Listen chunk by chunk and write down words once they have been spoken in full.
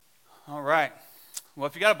All right. Well,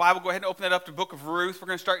 if you got a Bible, go ahead and open it up to the book of Ruth. We're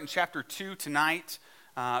going to start in chapter 2 tonight.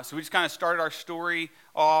 So we just kind of started our story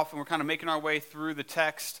off, and we're kind of making our way through the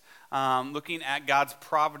text, looking at God's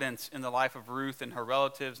providence in the life of Ruth and her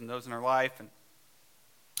relatives and those in her life.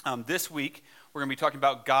 And this week, we're going to be talking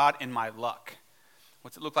about God and my luck.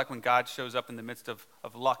 What's it look like when God shows up in the midst of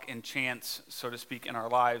luck and chance, so to speak, in our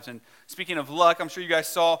lives? And speaking of luck, I'm sure you guys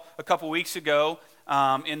saw a couple weeks ago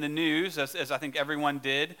in the news, as I think everyone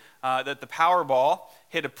did, that the Powerball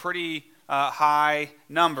hit a pretty high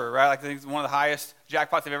number, right? Like I think it's one of the highest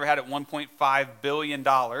jackpots they've ever had at $1.5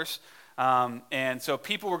 billion. And so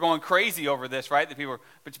people were going crazy over this, right? That people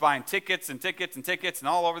were buying tickets and tickets and tickets and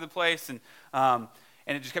all over the place. And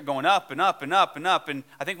it just kept going up and up and up and up. And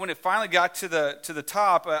I think when it finally got to the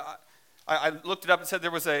top, I looked it up and said there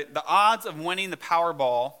was the odds of winning the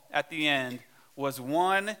Powerball at the end was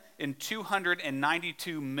 1 in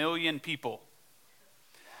 292 million people.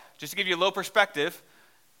 Just to give you a little perspective,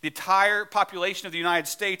 the entire population of the United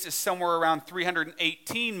States is somewhere around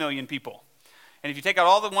 318 million people. And if you take out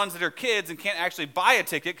all the ones that are kids and can't actually buy a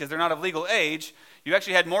ticket because they're not of legal age, you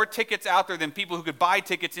actually had more tickets out there than people who could buy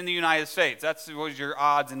tickets in the United States. That was your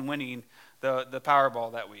odds in winning the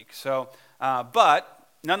Powerball that week. So, but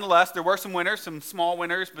nonetheless, there were some winners, some small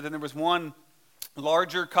winners, but then there was one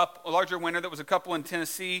larger winner that was a couple in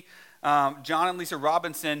Tennessee, John and Lisa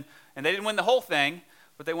Robinson, and they didn't win the whole thing,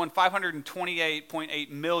 but they won $528.8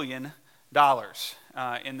 million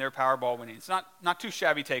in their Powerball winnings. It's not too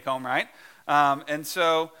shabby take home, right? And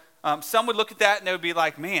so some would look at that and they would be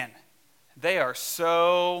like, man, they are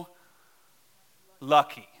so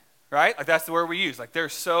lucky, right? Like that's the word we use. Like they're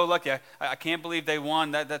so lucky. I can't believe they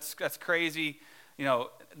won. That's crazy. You know,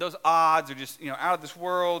 those odds are just, out of this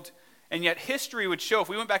world. And yet history would show, if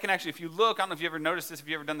we went back and actually, if you look, I don't know if you ever noticed this, if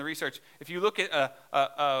you ever done the research, if you look at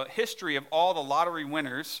a history of all the lottery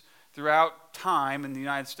winners throughout time in the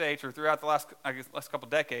United States or throughout the last couple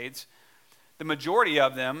decades, the majority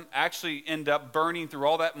of them actually end up burning through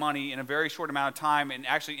all that money in a very short amount of time and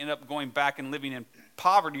actually end up going back and living in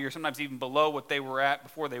poverty or sometimes even below what they were at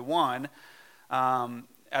before they won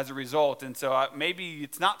as a result. And so maybe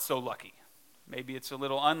it's not so lucky. Maybe it's a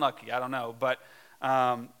little unlucky. I don't know. But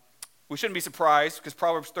we shouldn't be surprised because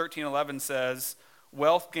Proverbs 13:11 says,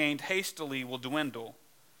 wealth gained hastily will dwindle,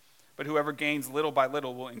 but whoever gains little by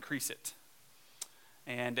little will increase it.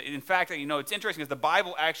 And in fact, it's interesting because the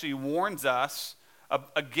Bible actually warns us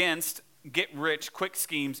against get-rich-quick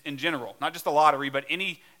schemes in general. Not just the lottery, but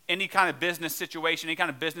any kind of business situation, any kind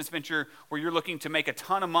of business venture where you're looking to make a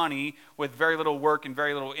ton of money with very little work and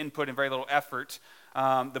very little input and very little effort.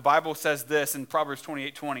 The Bible says this in Proverbs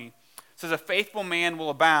 28:20. It says, a faithful man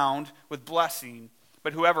will abound with blessing,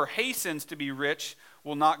 but whoever hastens to be rich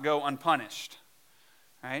will not go unpunished.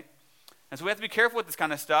 Right? And so we have to be careful with this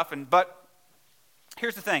kind of stuff. But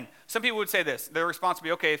here's the thing. Some people would say this. Their response would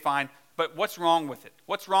be, okay, fine, but what's wrong with it?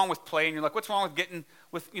 What's wrong with playing your luck? What's wrong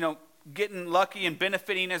with getting lucky and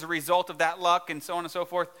benefiting as a result of that luck and so on and so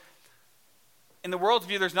forth? In the world's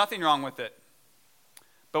view, there's nothing wrong with it.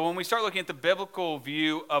 But when we start looking at the biblical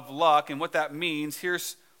view of luck and what that means,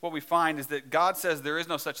 here's what we find is that God says there is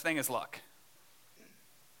no such thing as luck.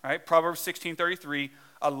 Right? Proverbs 16:33,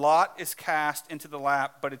 a lot is cast into the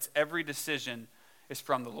lap, but its every decision is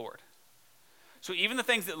from the Lord. So even the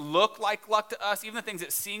things that look like luck to us, even the things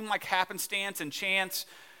that seem like happenstance and chance,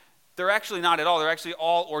 they're actually not at all. They're actually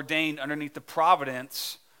all ordained underneath the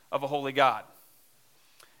providence of a holy God.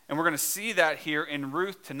 And we're going to see that here in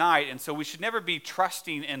Ruth tonight. And so we should never be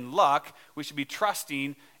trusting in luck. We should be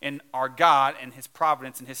trusting in our God and his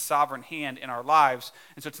providence and his sovereign hand in our lives.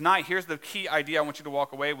 And so tonight, here's the key idea I want you to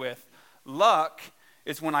walk away with. Luck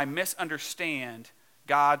is when I misunderstand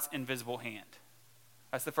God's invisible hand.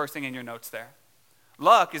 That's the first thing in your notes there.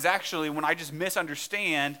 Luck is actually when I just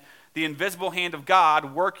misunderstand the invisible hand of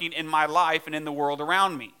God working in my life and in the world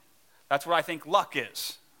around me. That's what I think luck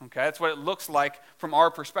is. Okay, that's what it looks like from our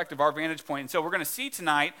perspective, our vantage point. And so we're going to see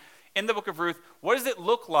tonight in the book of Ruth, what does it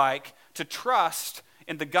look like to trust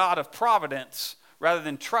in the God of providence rather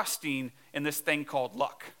than trusting in this thing called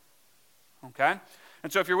luck? Okay?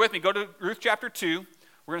 And so if you're with me, go to Ruth chapter 2.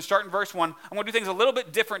 We're going to start in verse 1. I'm going to do things a little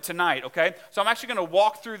bit different tonight, okay? So I'm actually going to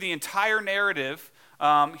walk through the entire narrative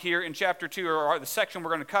here in chapter 2, or the section we're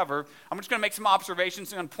going to cover. I'm just going to make some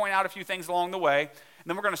observations. I'm going to point out a few things along the way. And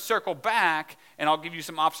then we're going to circle back, and I'll give you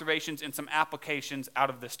some observations and some applications out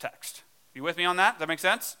of this text. You with me on that? Does that make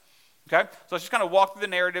sense? Okay? So let's just kind of walk through the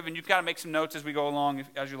narrative, and you've got to make some notes as we go along,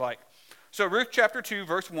 as you like. So Ruth chapter 2,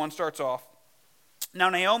 verse 1 starts off. Now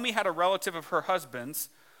Naomi had a relative of her husband's,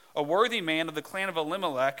 a worthy man of the clan of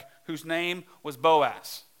Elimelech, whose name was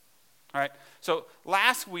Boaz. All right. So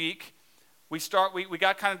last week, we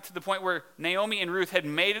got kind of to the point where Naomi and Ruth had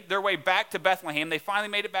made their way back to Bethlehem. They finally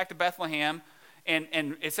made it back to Bethlehem, and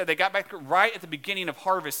it said they got back right at the beginning of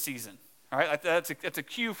harvest season. All right, that's a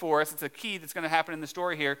cue for us. It's a key that's going to happen in the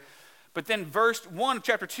story here. But then verse 1 of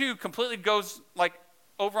chapter 2 completely goes like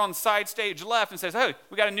over on the side stage left and says, hey,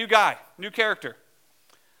 we got a new guy, new character,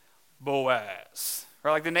 Boaz.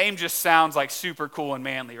 Right, like the name just sounds like super cool and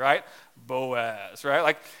manly, right? Boaz, right?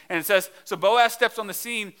 Like, and it says, so Boaz steps on the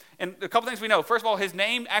scene, and a couple things we know. First of all, his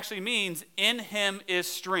name actually means in him is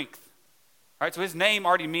strength. Right? So his name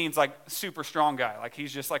already means like super strong guy, like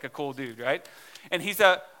he's just like a cool dude, right? And he's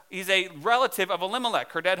a relative of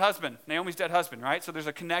Elimelech, her dead husband, Naomi's dead husband, right? So there's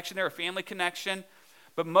a connection there, a family connection.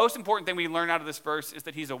 But most important thing we learn out of this verse is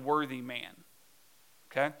that he's a worthy man.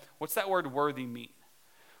 Okay? What's that word worthy mean?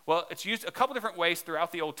 Well, it's used a couple different ways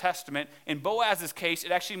throughout the Old Testament. In Boaz's case,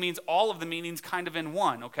 it actually means all of the meanings kind of in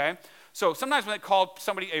one, okay? So sometimes when they call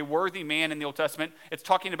somebody a worthy man in the Old Testament, it's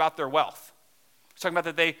talking about their wealth. It's talking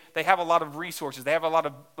about that they have a lot of resources. They have a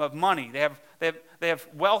lot of money. They have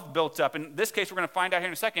wealth built up. In this case, we're going to find out here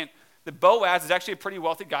in a second that Boaz is actually a pretty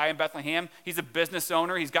wealthy guy in Bethlehem. He's a business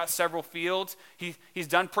owner. He's got several fields. He's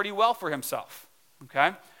done pretty well for himself,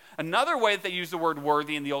 okay? Another way that they use the word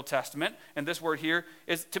worthy in the Old Testament, and this word here,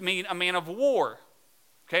 is to mean a man of war.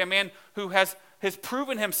 Okay, a man who has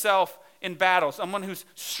proven himself in battle, someone who's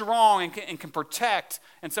strong and can protect,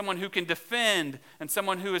 and someone who can defend, and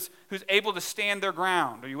someone who's able to stand their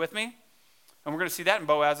ground. Are you with me? And we're going to see that in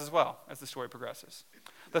Boaz as well as the story progresses.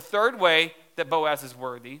 The third way that Boaz is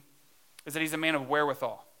worthy is that he's a man of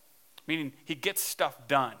wherewithal, meaning he gets stuff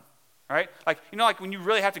done. Right? Like, you know, like when you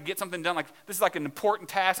really have to get something done, like this is like an important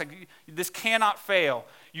task, like this cannot fail.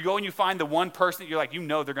 You go and you find the one person that you're like, you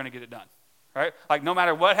know they're going to get it done. Right? Like no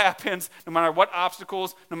matter what happens, no matter what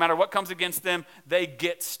obstacles, no matter what comes against them, they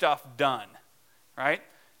get stuff done. Right?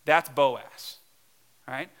 That's Boaz.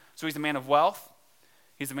 Right? So he's a man of wealth.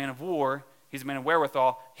 He's a man of war. He's a man of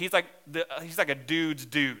wherewithal. He's like a dude's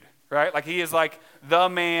dude. Right? Like he is like the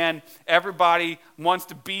man. Everybody wants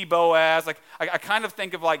to be Boaz. Like I kind of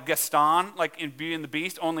think of like Gaston, like in Beauty and the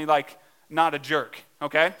Beast, only like not a jerk.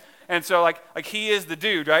 Okay? And so like he is the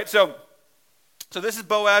dude, right? So this is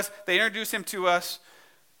Boaz. They introduce him to us,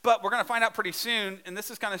 but we're going to find out pretty soon, and this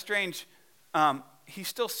is kind of strange, he's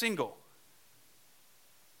still single.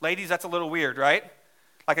 Ladies, that's a little weird, right?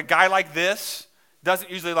 Like a guy like this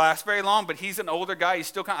doesn't usually last very long, but he's an older guy. He's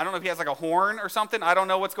still I don't know if he has like a horn or something. I don't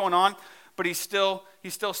know what's going on, but he's still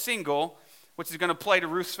single, which is going to play to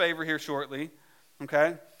Ruth's favor here shortly,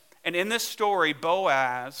 okay? And in this story,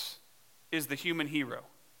 Boaz is the human hero.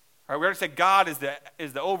 All right, we already said God is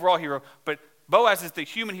the overall hero, but Boaz is the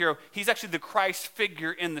human hero. He's actually the Christ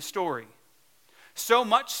figure in the story. So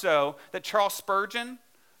much so that Charles Spurgeon,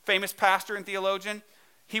 famous pastor and theologian,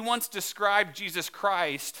 he once described Jesus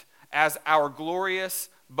Christ as our glorious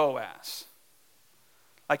Boaz.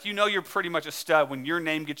 Like, you know you're pretty much a stud when your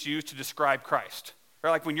name gets used to describe Christ.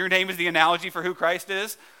 Right? Like when your name is the analogy for who Christ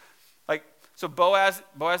is. Like, so Boaz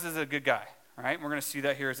is a good guy. All right? We're going to see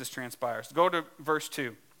that here as this transpires. Go to verse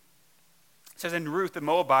 2. It says, and Ruth the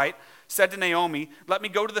Moabite said to Naomi, let me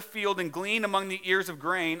go to the field and glean among the ears of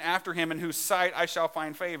grain after him in whose sight I shall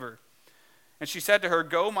find favor. And she said to her,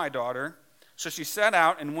 go, my daughter. So she set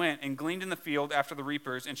out and went and gleaned in the field after the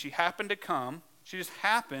reapers, and she just happened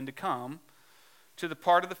to come to the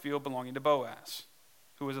part of the field belonging to Boaz,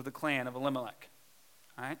 who was of the clan of Elimelech.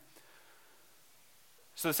 All right?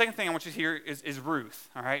 So the second thing I want you to hear is Ruth.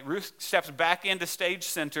 All right? Ruth steps back into stage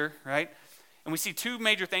center, right? And we see two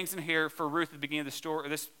major things in here for Ruth at the beginning of the story,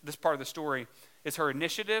 this part of the story, is her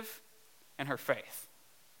initiative and her faith.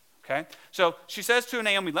 Okay? So she says to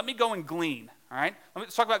Naomi, let me go and glean. All right?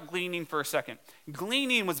 Let's talk about gleaning for a second.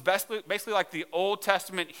 Gleaning was basically like the Old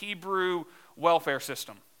Testament Hebrew welfare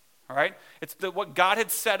system. All right? It's what God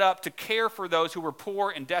had set up to care for those who were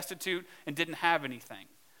poor and destitute and didn't have anything.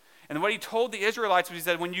 And what he told the Israelites was he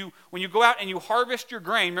said, when you go out and you harvest your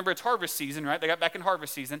grain, remember it's harvest season, right? They got back in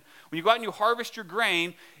harvest season. When you go out and you harvest your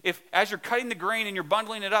grain, if as you're cutting the grain and you're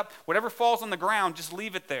bundling it up, whatever falls on the ground, just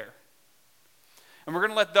leave it there. And we're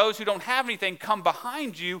going to let those who don't have anything come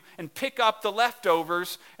behind you and pick up the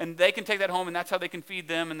leftovers, and they can take that home, and that's how they can feed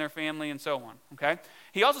them and their family and so on, okay?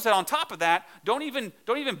 He also said on top of that, don't even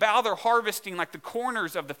bother harvesting like the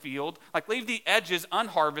corners of the field, like leave the edges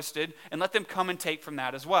unharvested and let them come and take from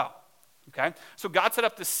that as well, okay? So God set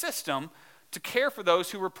up this system to care for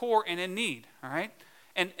those who were poor and in need, all right?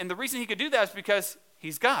 And the reason he could do that is because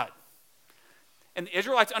he's God. And the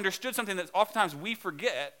Israelites understood something that oftentimes we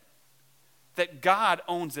forget, that God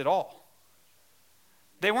owns it all.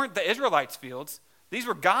 They weren't the Israelites' fields. These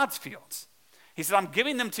were God's fields. He said, I'm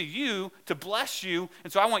giving them to you to bless you,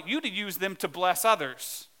 and so I want you to use them to bless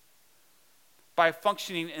others by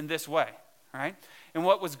functioning in this way, all right? And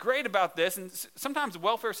what was great about this, and sometimes the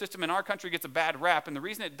welfare system in our country gets a bad rap, and the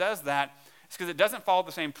reason it does that is because it doesn't follow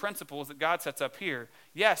the same principles that God sets up here.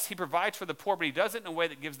 Yes, he provides for the poor, but he does it in a way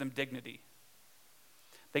that gives them dignity.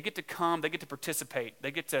 They get to come, they get to participate,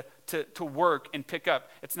 they get to work and pick up.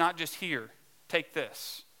 It's not just here, take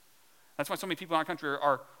this. That's why so many people in our country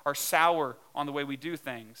are sour on the way we do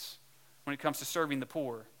things when it comes to serving the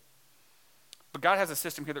poor. But God has a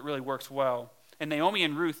system here that really works well. And Naomi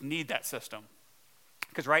and Ruth need that system.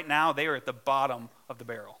 Because right now, they are at the bottom of the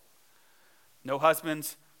barrel. No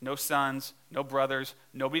husbands, no sons, no brothers,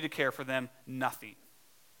 nobody to care for them, nothing.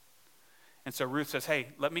 And so Ruth says, hey,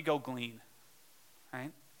 let me go glean.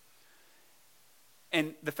 Right?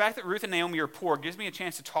 And the fact that Ruth and Naomi are poor gives me a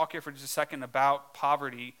chance to talk here for just a second about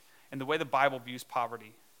poverty and the way the Bible views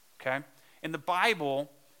poverty. Okay? In the Bible,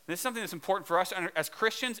 this is something that's important for us as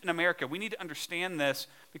Christians in America. We need to understand this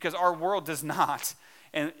because our world does not.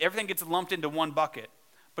 And everything gets lumped into one bucket.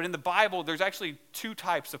 But in the Bible, there's actually two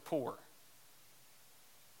types of poor.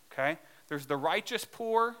 Okay? There's the righteous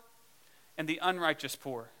poor and the unrighteous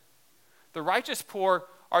poor. The righteous poor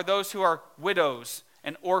are those who are widows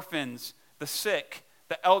and orphans, the sick,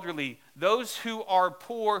 the elderly, those who are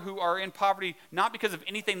poor, who are in poverty, not because of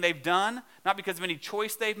anything they've done, not because of any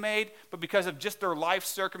choice they've made, but because of just their life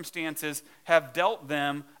circumstances have dealt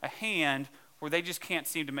them a hand where they just can't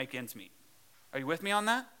seem to make ends meet. Are you with me on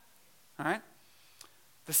that? All right.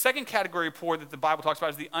 The second category of poor that the Bible talks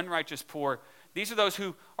about is the unrighteous poor. These are those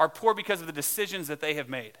who are poor because of the decisions that they have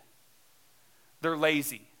made. They're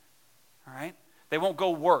lazy. All right. They won't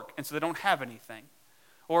go work, and so they don't have anything.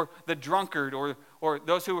 Or the drunkard, or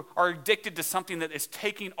those who are addicted to something that is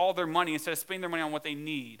taking all their money instead of spending their money on what they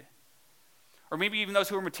need. Or maybe even those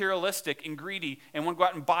who are materialistic and greedy and want to go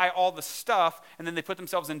out and buy all the stuff, and then they put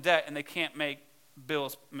themselves in debt and they can't make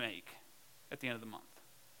bills at the end of the month.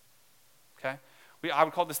 Okay? I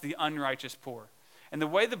would call this the unrighteous poor. And the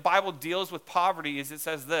way the Bible deals with poverty is it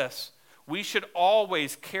says this: we should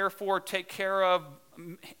always care for, take care of,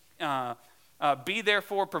 be there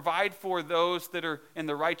for, provide for those that are in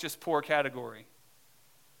the righteous poor category.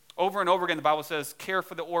 Over and over again, the Bible says, care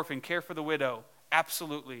for the orphan, care for the widow.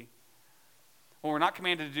 Absolutely. What we're not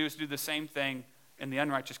commanded to do is to do the same thing in the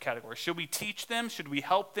unrighteous category. Should we teach them? Should we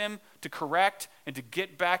help them to correct and to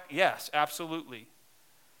get back? Yes, absolutely.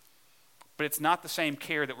 But it's not the same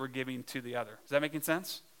care that we're giving to the other. Is that making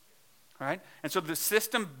sense? All right? And so the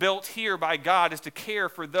system built here by God is to care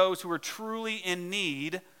for those who are truly in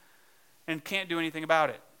need and can't do anything about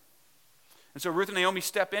it. And so Ruth and Naomi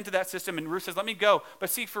step into that system, and Ruth says, let me go. But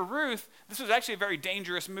see, for Ruth, this was actually a very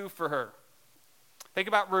dangerous move for her. Think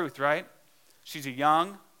about Ruth, right? She's a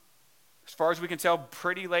young, as far as we can tell,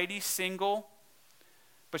 pretty lady, single,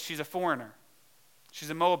 but she's a foreigner. She's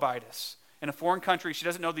a Moabitess. In a foreign country, she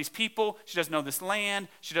doesn't know these people, she doesn't know this land,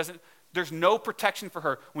 there's no protection for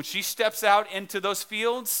her. When she steps out into those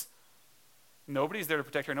fields, nobody's there to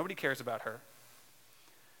protect her, nobody cares about her.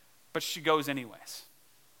 But she goes anyways.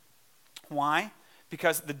 Why?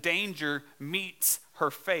 Because the danger meets her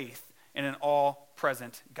faith in an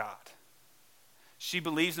all-present God. She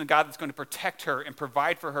believes in a God that's going to protect her and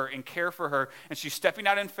provide for her and care for her, and she's stepping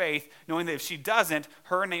out in faith, knowing that if she doesn't,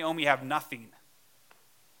 her and Naomi have nothing.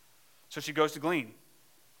 So she goes to glean.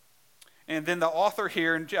 And then the author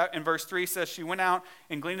here in verse 3 says she went out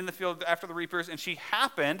and gleaned in the field after the reapers, and she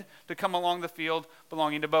happened to come along the field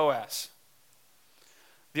belonging to Boaz.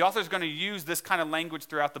 The author is going to use this kind of language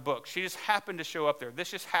throughout the book. She just happened to show up there.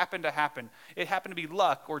 This just happened to happen. It happened to be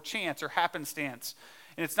luck or chance or happenstance.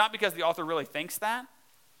 And it's not because the author really thinks that.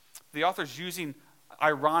 The author's using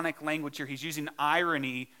ironic language here. He's using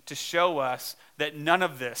irony to show us that none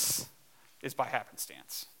of this is by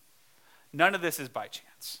happenstance. None of this is by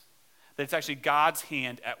chance. That it's actually God's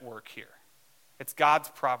hand at work here. It's God's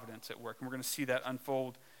providence at work. And we're going to see that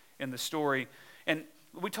unfold in the story. And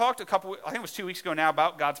we talked I think it was 2 weeks ago now,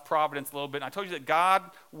 about God's providence a little bit. And I told you that God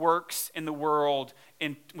works in the world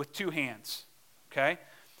with two hands, okay?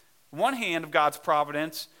 One hand of God's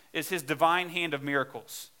providence is his divine hand of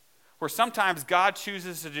miracles, where sometimes God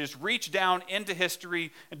chooses to just reach down into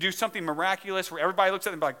history and do something miraculous where everybody looks at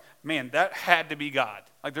it and be like, man, that had to be God.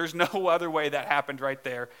 Like, there's no other way that happened right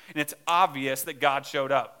there. And it's obvious that God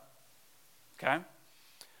showed up, okay?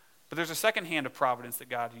 But there's a second hand of providence that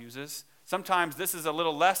God uses. Sometimes this is a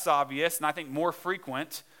little less obvious and I think more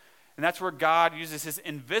frequent, and that's where God uses his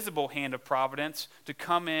invisible hand of providence to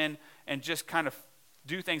come in and just kind of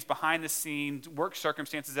do things behind the scenes, work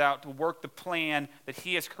circumstances out, to work the plan that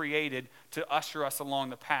he has created to usher us along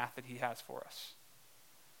the path that he has for us.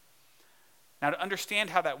 Now, to understand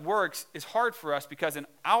how that works is hard for us because in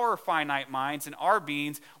our finite minds, in our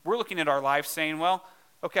beings, we're looking at our life saying, well,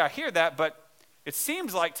 okay, I hear that, but it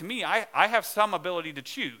seems like to me I have some ability to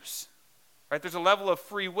choose. Right? There's a level of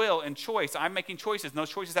free will and choice. I'm making choices, and those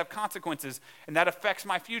choices have consequences, and that affects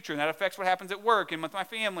my future, and that affects what happens at work and with my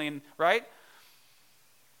family, and right?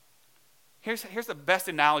 Here's the best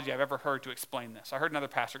analogy I've ever heard to explain this. I heard another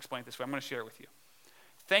pastor explain it this way. I'm going to share it with you.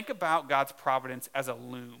 Think about God's providence as a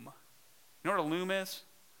loom. You know what a loom is?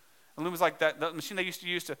 A loom is like the machine they used to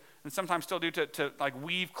use to, and sometimes still do, to like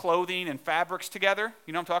weave clothing and fabrics together.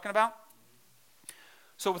 You know what I'm talking about?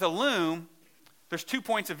 So with a loom, there's 2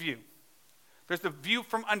 points of view. There's the view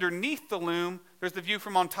from underneath the loom. There's the view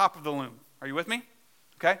from on top of the loom. Are you with me?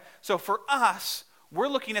 Okay? So for us, we're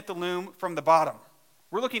looking at the loom from the bottom.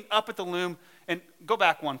 We're looking up at the loom, and go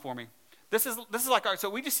back one for me. This is like so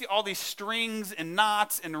we just see all these strings and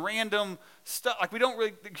knots and random stuff. Like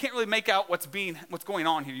you can't really make out what's going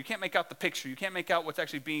on here. You can't make out the picture. You can't make out what's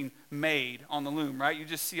actually being made on the loom, right? You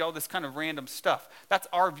just see all this kind of random stuff. That's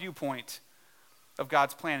our viewpoint of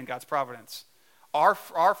God's plan and God's providence. Our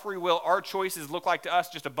free will, our choices look like to us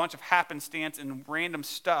just a bunch of happenstance and random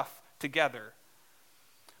stuff together.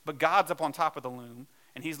 But God's up on top of the loom,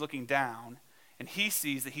 and he's looking down, and he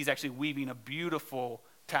sees that he's actually weaving a beautiful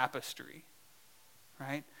tapestry,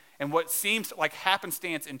 right? And what seems like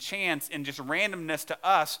happenstance and chance and just randomness to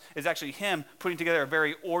us is actually him putting together a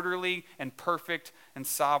very orderly and perfect and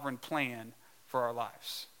sovereign plan for our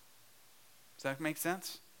lives. Does that make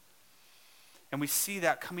sense? And we see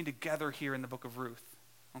that coming together here in the book of Ruth,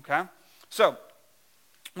 okay? So,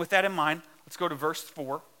 with that in mind, let's go to verse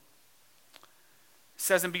 4. It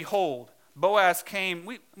says, and behold, Boaz came.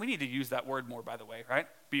 We need to use that word more, by the way, right?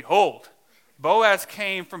 Behold, Boaz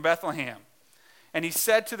came from Bethlehem, and he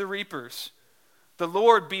said to the reapers, the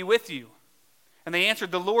Lord be with you. And they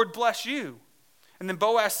answered, the Lord bless you. And then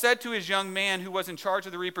Boaz said to his young man who was in charge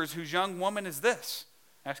of the reapers, whose young woman is this?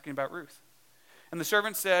 Asking about Ruth. And the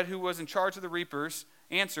servant said, who was in charge of the reapers,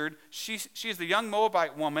 answered, she is the young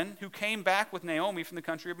Moabite woman who came back with Naomi from the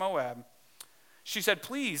country of Moab. She said,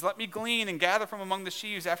 please let me glean and gather from among the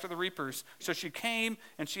sheaves after the reapers. So she came,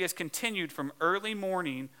 and she has continued from early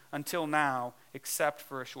morning until now, except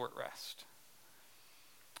for a short rest.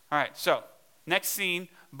 All right, so next scene,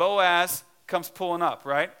 Boaz comes pulling up,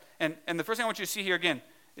 right? And the first thing I want you to see here again,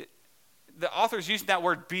 the author's using that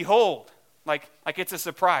word, behold. Like it's a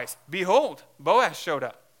surprise. Behold, Boaz showed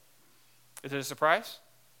up. Is it a surprise?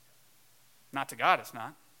 Not to God, it's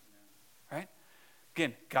not. Right?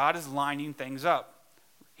 Again, God is lining things up.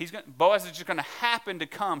 Boaz is just going to happen to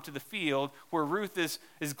come to the field where Ruth is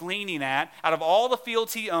gleaning at. Out of all the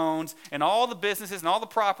fields he owns and all the businesses and all the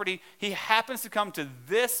property, he happens to come to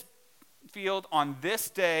this field on this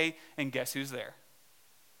day, and guess who's there?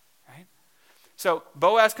 So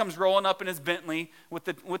Boaz comes rolling up in his Bentley with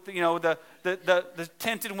the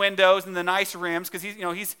tinted windows and the nice rims because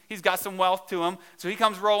he's got some wealth to him. So he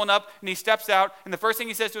comes rolling up and he steps out, and the first thing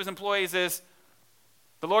he says to his employees is,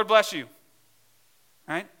 "The Lord bless you."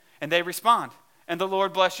 Right? And they respond, "And the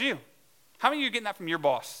Lord bless you." How many of you are getting that from your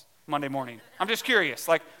boss Monday morning? I'm just curious.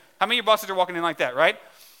 Like, how many of your bosses are walking in like that, right?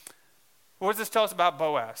 What does this tell us about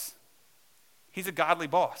Boaz? He's a godly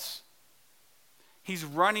boss. He's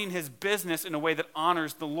running his business in a way that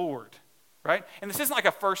honors the Lord, right? And this isn't like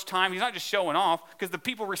a first time. He's not just showing off because the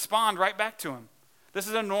people respond right back to him. This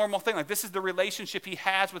is a normal thing. Like, this is the relationship he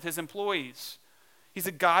has with his employees. He's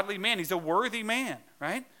a godly man. He's a worthy man,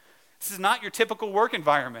 right? This is not your typical work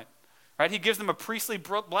environment, right? He gives them a priestly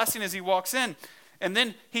blessing as he walks in. And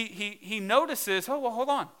then he notices, oh, well, hold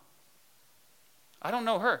on. I don't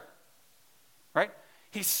know her, right?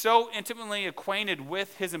 He's so intimately acquainted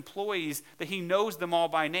with his employees that he knows them all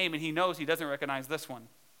by name, and he knows he doesn't recognize this one.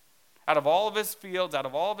 Out of all of his fields, out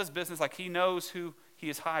of all of his business, like, he knows who he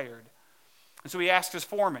has hired. And so he asks his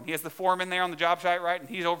foreman. He has the foreman there on the job site, right? And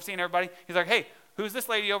he's overseeing everybody. He's like, "Hey, who's this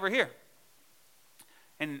lady over here?"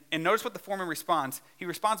 And notice what the foreman responds. He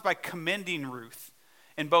responds by commending Ruth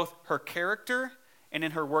in both her character and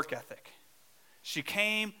in her work ethic. She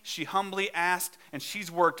came, she humbly asked, and she's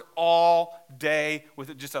worked all day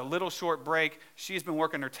with just a little short break. She's been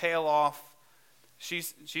working her tail off.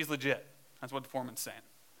 She's legit. That's what the foreman's saying.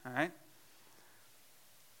 All right?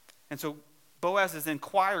 And so Boaz is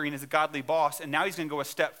inquiring as a godly boss, and now he's going to go a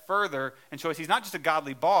step further and show us he's not just a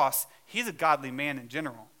godly boss, he's a godly man in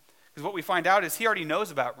general. Because what we find out is he already knows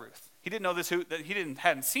about Ruth. He didn't know that he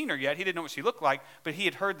hadn't seen her yet. He didn't know what she looked like, but he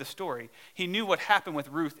had heard the story. He knew what happened with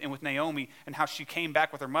Ruth and with Naomi and how she came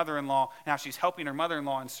back with her mother-in-law and how she's helping her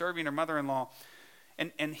mother-in-law and serving her mother-in-law.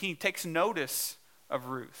 And he takes notice of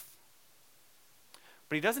Ruth.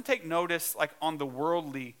 But he doesn't take notice like on the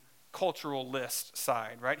worldly cultural list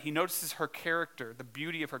side, right? He notices her character, the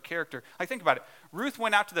beauty of her character. Like, think about it. Ruth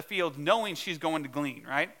went out to the field knowing she's going to glean,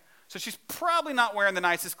 right? So she's probably not wearing the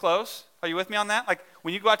nicest clothes. Are you with me on that? Like,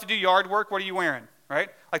 when you go out to do yard work, what are you wearing, right?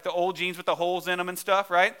 Like the old jeans with the holes in them and stuff,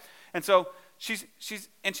 right? And so she's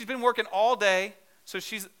been working all day, so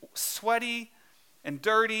she's sweaty and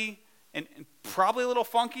dirty and probably a little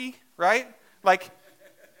funky, right? Like,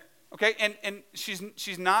 okay, and she's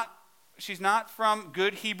not from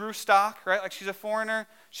good Hebrew stock, right? Like, she's a foreigner.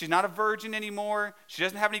 She's not a virgin anymore. She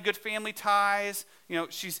doesn't have any good family ties. You know,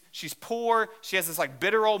 she's poor. She has this like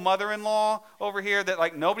bitter old mother-in-law over here that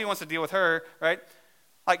like nobody wants to deal with her, right?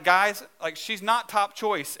 Like, guys, like, she's not top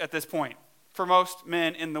choice at this point for most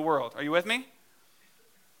men in the world. Are you with me?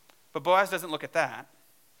 But Boaz doesn't look at that.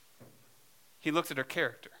 He looks at her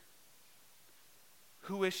character.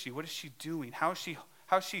 Who is she? What is she doing? How is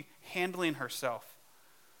she handling herself?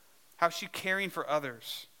 How is she caring for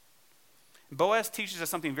others? Boaz teaches us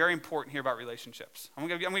something very important here about relationships. I'm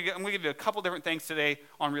going to give you a couple different things today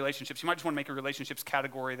on relationships. You might just want to make a relationships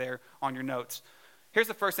category there on your notes. Here's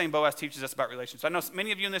the first thing Boaz teaches us about relationships. I know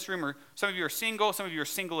many of you in this room some of you are single, some of you are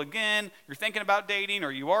single again. You're thinking about dating,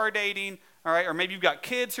 or you are dating, all right? Or maybe you've got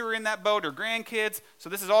kids who are in that boat, or grandkids. So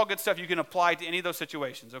this is all good stuff you can apply to any of those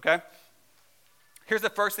situations, okay? Here's the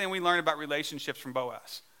first thing we learn about relationships from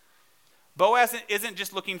Boaz. Boaz isn't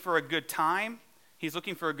just looking for a good time, he's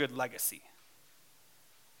looking for a good legacy.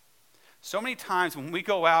 So many times when we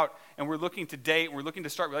go out and we're looking to date, we're looking to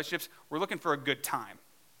start relationships, we're looking for a good time.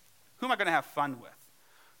 Who am I going to have fun with?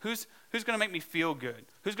 Who's going to make me feel good?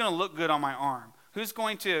 Who's going to look good on my arm? Who's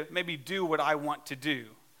going to maybe do what I want to do,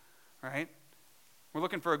 right? We're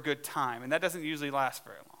looking for a good time, and that doesn't usually last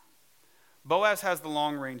very long. Boaz has the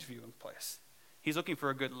long-range view in place. He's looking for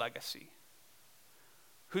a good legacy.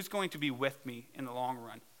 Who's going to be with me in the long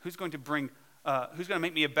run? Who's going to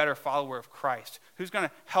make me a better follower of Christ? Who's going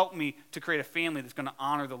to help me to create a family that's going to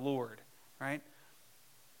honor the Lord, right?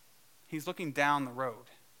 He's looking down the road.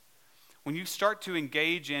 When you start to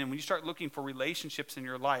engage when you start looking for relationships in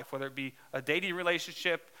your life, whether it be a dating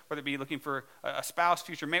relationship, whether it be looking for a spouse,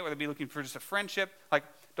 future mate, whether it be looking for just a friendship, like,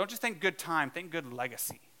 don't just think good time, think good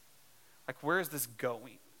legacy. Like, where is this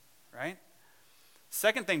going, right?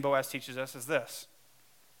 Second thing Boaz teaches us is this.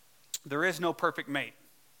 There is no perfect mate.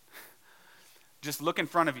 Just look in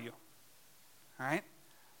front of you, all right?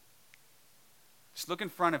 Just look in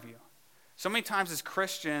front of you. So many times as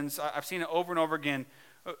Christians, I've seen it over and over again,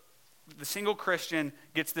 the single Christian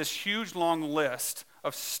gets this huge long list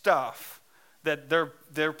of stuff that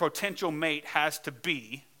their potential mate has to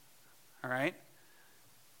be, all right?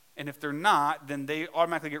 And if they're not, then they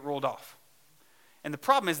automatically get rolled off. And the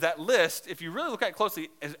problem is that list, if you really look at it closely,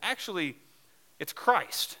 is actually, it's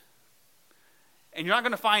Christ. And you're not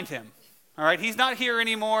going to find him, all right? He's not here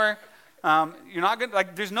anymore. You're not going to,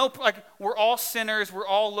 like, there's no, like, we're all sinners. We're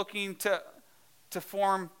all looking to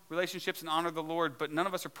form relationships and honor the Lord, but none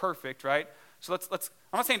of us are perfect, right? So let's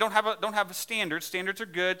I'm not saying don't have a standard. Standards are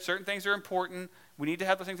good. Certain things are important. We need to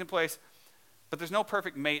have those things in place. But there's no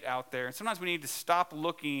perfect mate out there. And sometimes we need to stop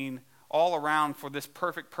looking all around for this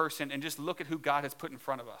perfect person and just look at who God has put in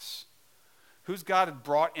front of us. Who's God has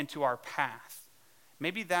brought into our path.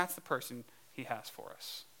 Maybe that's the person he has for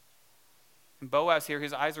us. And Boaz here,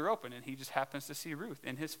 his eyes are open, and he just happens to see Ruth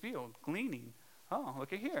in his field, gleaning. Oh,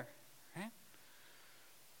 look at here, right?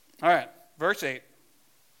 All right, verse 8.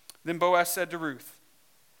 Then Boaz said to Ruth,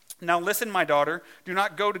 "Now listen, my daughter, do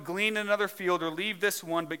not go to glean in another field or leave this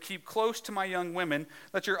one, but keep close to my young women.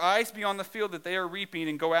 Let your eyes be on the field that they are reaping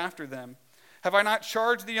and go after them. Have I not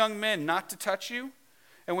charged the young men not to touch you?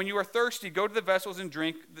 And when you are thirsty, go to the vessels and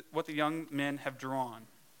drink what the young men have drawn."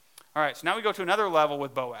 All right, so now we go to another level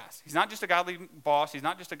with Boaz. He's not just a godly boss. He's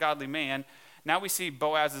not just a godly man. Now we see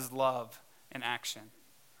Boaz's love in action,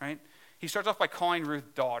 right? He starts off by calling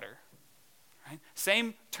Ruth daughter, right?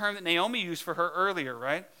 Same term that Naomi used for her earlier,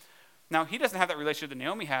 right? Now, he doesn't have that relationship that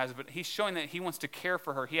Naomi has, but he's showing that he wants to care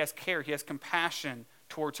for her. He has care. He has compassion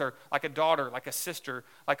towards her, like a daughter, like a sister,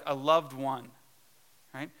 like a loved one,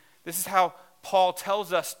 right? This is how Paul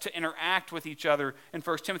tells us to interact with each other. In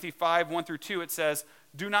 1 Timothy 5, 1 through 2, it says,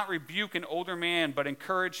 "Do not rebuke an older man, but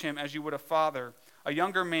encourage him as you would a father, a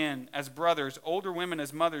younger man as brothers, older women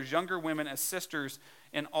as mothers, younger women as sisters,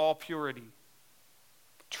 in all purity.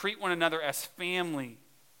 Treat one another as family,"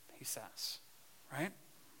 he says, right?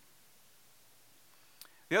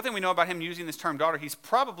 The other thing we know about him using this term daughter, he's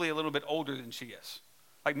probably a little bit older than she is.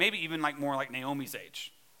 Like maybe even like more like Naomi's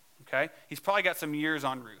age. Okay? He's probably got some years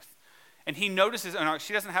on Ruth. And he notices,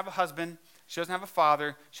 she doesn't have a husband, she doesn't have a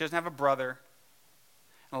father, she doesn't have a brother.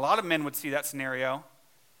 And a lot of men would see that scenario,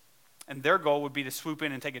 and their goal would be to swoop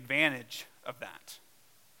in and take advantage of that.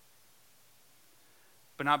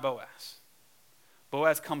 But not Boaz.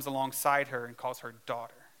 Boaz comes alongside her and calls her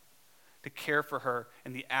daughter to care for her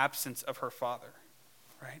in the absence of her father,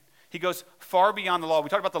 right? He goes far beyond the law. We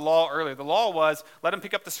talked about the law earlier. The law was, let him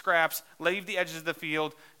pick up the scraps, leave the edges of the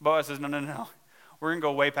field. Boaz says, no. We're going to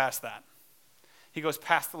go way past that. He goes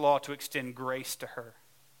past the law to extend grace to her.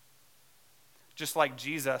 Just like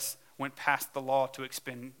Jesus went past the law to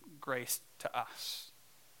extend grace to us.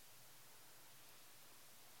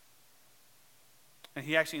 And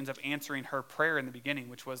he actually ends up answering her prayer in the beginning,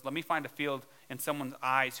 which was, let me find a field in someone's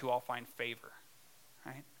eyes who I'll find favor.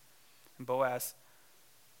 Right? And Boaz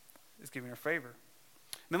is giving her favor.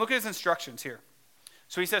 And then look at his instructions here.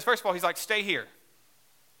 So he says, first of all, he's like, stay here.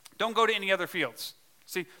 Don't go to any other fields.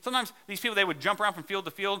 See, sometimes these people, they would jump around from field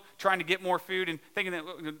to field trying to get more food and thinking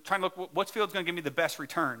that, trying to look, what field's going to give me the best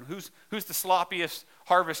return? Who's the sloppiest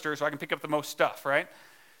harvester so I can pick up the most stuff, right?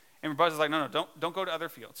 And Boaz is like, no, don't go to other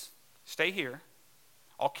fields. Stay here.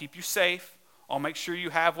 I'll keep you safe. I'll make sure you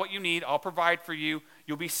have what you need. I'll provide for you.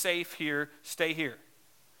 You'll be safe here. Stay here.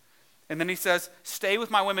 And then he says, stay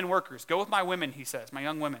with my women workers. Go with my women, he says, my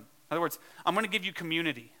young women. In other words, I'm going to give you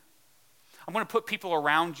community. I'm going to put people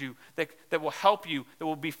around you that will help you, that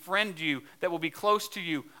will befriend you, that will be close to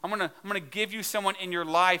you. I'm going to give you someone in your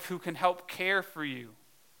life who can help care for you.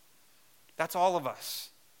 That's all of us.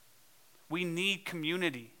 We need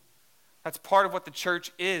community. That's part of what the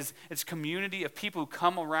church is. It's community of people who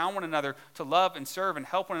come around one another to love and serve and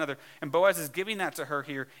help one another. And Boaz is giving that to her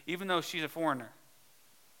here, even though she's a foreigner.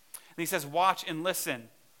 And he says, watch and listen.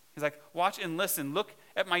 He's like, watch and listen. Look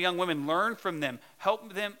at my young women. Learn from them.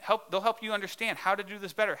 They'll help you understand how to do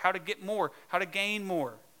this better, how to get more, how to gain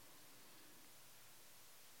more.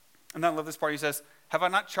 And then I love this part. He says, have I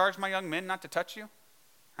not charged my young men not to touch you?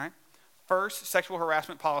 All right? First sexual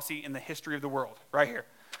harassment policy in the history of the world, right here.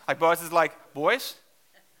 Like Boaz is like, boys,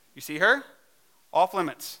 you see her? Off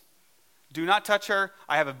limits. Do not touch her.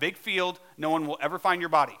 I have a big field. No one will ever find your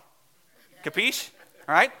body. Capiche?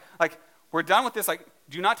 All right? Like, we're done with this. Like,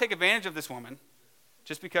 do not take advantage of this woman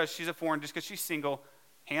just because she's a foreign, just because she's single.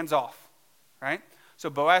 Hands off. Right? So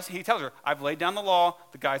Boaz, he tells her, I've laid down the law.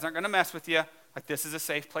 The guys aren't going to mess with you. Like, this is a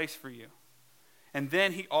safe place for you. And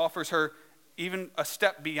then he offers her even a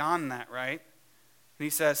step beyond that, right? And he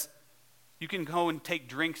says, you can go and take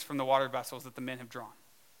drinks from the water vessels that the men have drawn.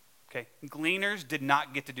 Okay? Gleaners did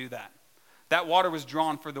not get to do that. That water was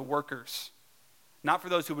drawn for the workers, not for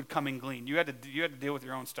those who would come and glean. You had to deal with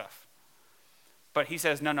your own stuff. But he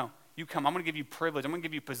says, no, you come. I'm going to give you privilege. I'm going to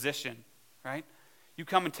give you position, right? You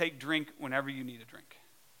come and take drink whenever you need a drink.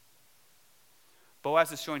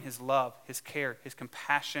 Boaz is showing his love, his care, his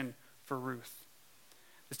compassion for Ruth.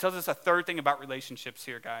 This tells us a third thing about relationships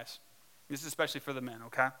here, guys. This is especially for the men,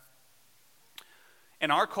 okay?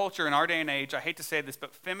 In our culture, in our day and age, I hate to say this,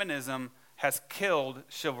 but feminism has killed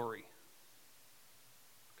chivalry.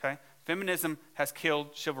 Okay? Feminism has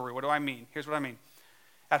killed chivalry. What do I mean? Here's what I mean.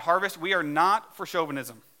 At Harvest, we are not for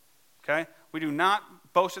chauvinism. Okay? We do not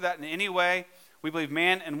boast of that in any way. We believe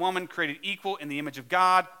man and woman created equal in the image of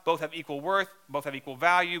God. Both have equal worth. Both have equal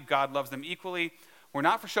value. God loves them equally. We're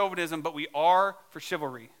not for chauvinism, but we are for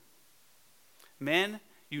chivalry. Men,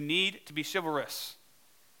 you need to be chivalrous.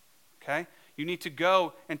 Okay? You need to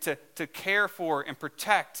go and to care for and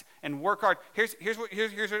protect and work hard. Here's what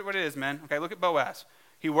it is, men. Okay, look at Boaz.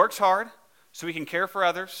 He works hard so he can care for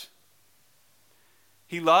others.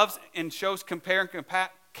 He loves and shows care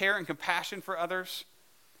and compassion for others.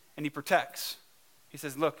 And he protects. He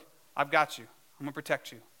says, look, I've got you. I'm going to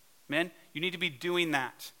protect you. Men, you need to be doing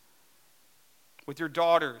that with your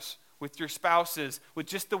daughters, with your spouses, with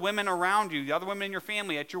just the women around you, the other women in your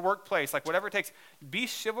family, at your workplace, like whatever it takes. Be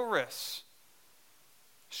chivalrous.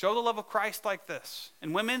 Show the love of Christ like this.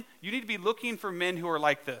 And women, you need to be looking for men who are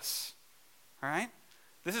like this. All right?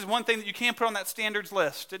 This is one thing that you can't put on that standards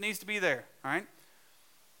list. It needs to be there. All right?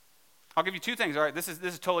 I'll give you two things. All right? This is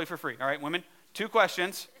totally for free. All right, women? 2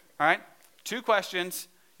 questions. All right? 2 questions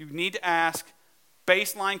you need to ask,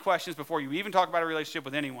 baseline questions before you even talk about a relationship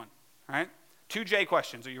with anyone. All right? 2 J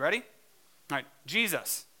questions. Are you ready? All right.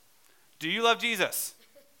 Jesus. Do you love Jesus?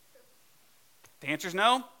 The answer is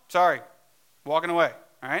no. Sorry. Walking away.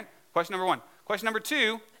 All right? Question number 1. Question number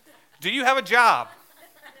 2, do you have a job?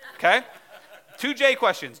 Okay? 2 J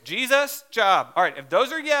questions. Jesus, job. All right, if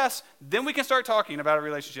those are yes, then we can start talking about a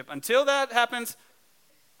relationship. Until that happens,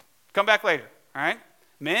 Come back later, all right?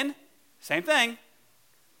 Men, same thing.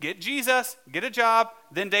 Get Jesus, get a job,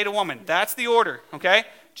 then date a woman. That's the order, okay?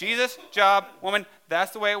 Jesus, job, woman,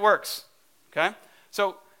 that's the way it works, okay?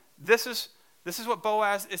 So this is what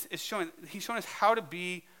Boaz is showing. He's showing us how to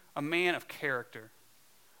be a man of character,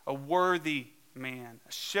 a worthy man,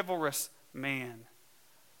 a chivalrous man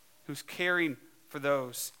who's caring for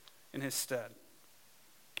those in his stead.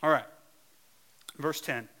 All right, verse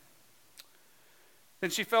 10. Then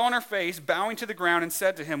she fell on her face, bowing to the ground, and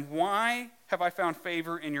said to him, "Why have I found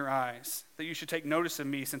favor in your eyes, that you should take notice of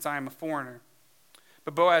me, since I am a foreigner?"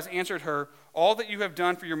 But Boaz answered her, "All that you have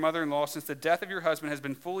done for your mother-in-law since the death of your husband has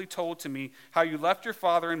been fully told to me, how you left your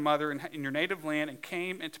father and mother in your native land and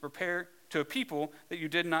came and to prepare to a people that you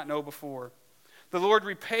did not know before. The Lord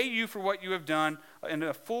repay you for what you have done, and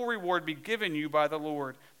a full reward be given you by the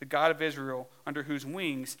Lord, the God of Israel, under whose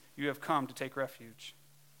wings you have come to take refuge."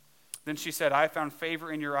 Then she said, "I have found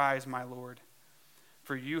favor in your eyes, my Lord,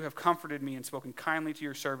 for you have comforted me and spoken kindly to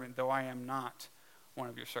your servant, though I am not one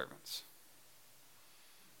of your servants."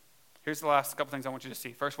 Here's the last couple things I want you to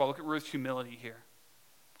see. First of all, look at Ruth's humility here.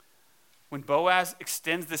 When Boaz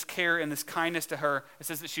extends this care and this kindness to her, it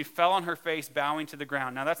says that she fell on her face, bowing to the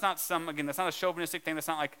ground. Now, that's not that's not a chauvinistic thing. That's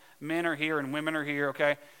not like men are here and women are here,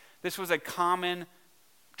 okay? This was a common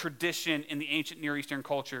tradition in the ancient Near Eastern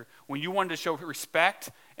culture. When you wanted to show respect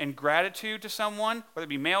and gratitude to someone, whether it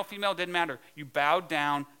be male, female, didn't matter. You bowed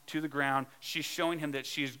down to the ground. She's showing him that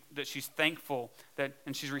she's thankful,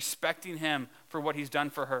 and she's respecting him for what he's done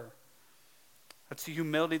for her. That's the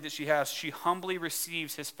humility that she has. She humbly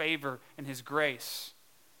receives his favor and his grace.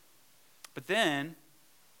 But then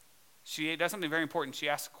she does something very important. She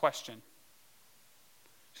asks a question.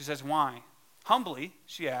 She says, "Why?" Humbly,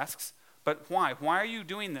 she asks, but why? Why are you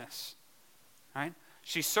doing this? Right?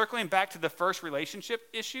 She's circling back to the first relationship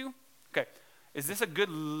issue. Okay, is this a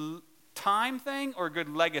good time thing or a good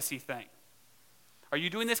legacy thing? Are you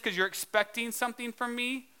doing this because you're expecting something from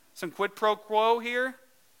me? Some quid pro quo here,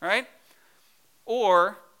 right?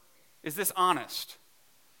 Or is this honest?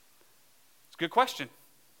 It's a good question.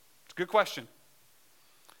 It's a good question.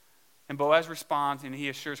 And Boaz responds, and he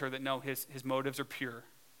assures her that no, his motives are pure,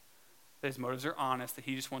 that his motives are honest, that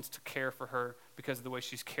he just wants to care for her because of the way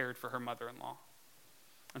she's cared for her mother-in-law.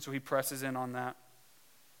 And so he presses in on that.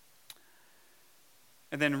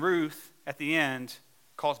 And then Ruth, at the end,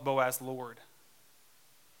 calls Boaz Lord.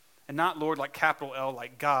 And not Lord like capital L,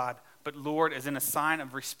 like God, but Lord as in a sign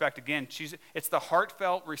of respect. Again, it's the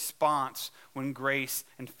heartfelt response when grace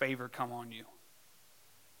and favor come on you.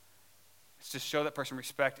 It's to show that person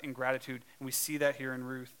respect and gratitude, and we see that here in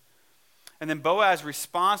Ruth. And then Boaz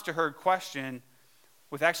responds to her question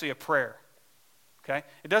with actually a prayer. Okay?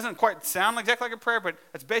 It doesn't quite sound exactly like a prayer, but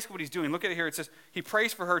that's basically what he's doing. Look at it here. It says he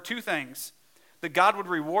prays for her two things: that God would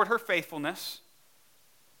reward her faithfulness,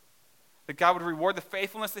 that God would reward the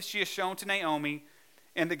faithfulness that she has shown to Naomi,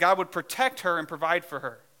 and that God would protect her and provide for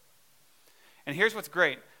her. And here's what's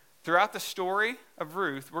great. Throughout the story of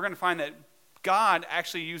Ruth, we're going to find that God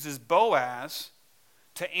actually uses Boaz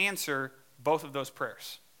to answer both of those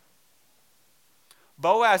prayers.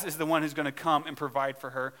 Boaz is the one who's going to come and provide for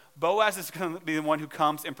her. Boaz is going to be the one who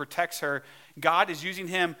comes and protects her. God is using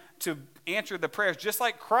him to answer the prayers, just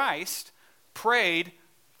like Christ prayed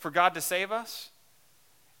for God to save us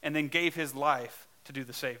and then gave his life to do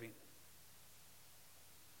the saving.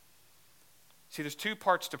 See, there's two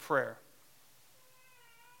parts to prayer.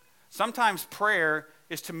 Sometimes prayer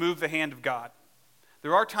is to move the hand of God.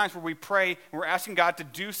 There are times where we pray and we're asking God to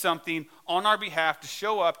do something on our behalf, to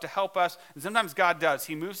show up, to help us. And sometimes God does.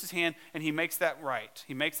 He moves his hand and he makes that right.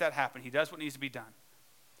 He makes that happen. He does what needs to be done.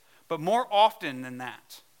 But more often than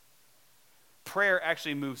that, prayer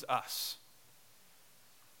actually moves us.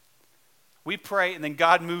 We pray and then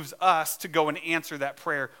God moves us to go and answer that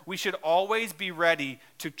prayer. We should always be ready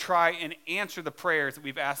to try and answer the prayers that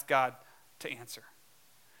we've asked God to answer.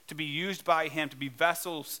 To be used by him, to be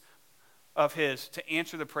vessels of his, to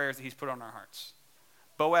answer the prayers that he's put on our hearts.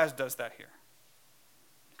 Boaz does that here.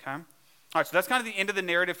 Okay? All right, so that's kind of the end of the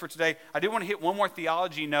narrative for today. I do want to hit one more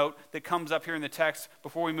theology note that comes up here in the text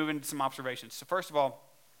before we move into some observations. So first of all,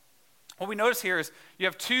 what we notice here is you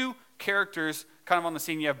have two characters kind of on the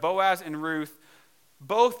scene. You have Boaz and Ruth,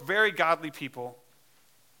 both very godly people,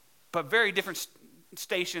 but very different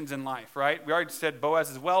stations in life, right? We already said Boaz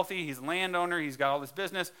is wealthy, he's a landowner, he's got all this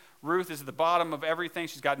business. Ruth is at the bottom of everything,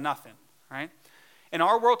 she's got nothing, right? In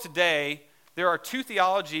our world today, there are two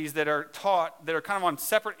theologies that are taught that are kind of on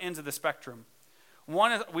separate ends of the spectrum.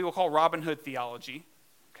 One is we will call Robin Hood theology,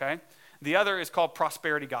 okay? The other is called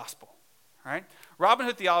prosperity gospel, right? Robin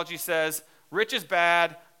Hood theology says rich is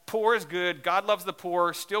bad, poor is good, God loves the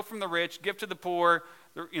poor, steal from the rich, give to the poor.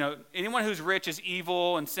 Anyone who's rich is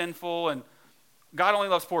evil and sinful, and God only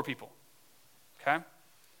loves poor people. Okay?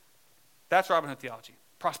 That's Robin Hood theology.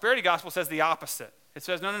 Prosperity gospel says the opposite. It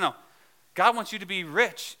says, no. God wants you to be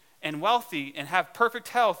rich and wealthy and have perfect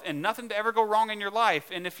health and nothing to ever go wrong in your life.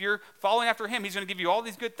 And if you're following after him, he's going to give you all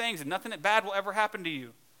these good things and nothing bad will ever happen to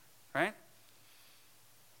you. Right?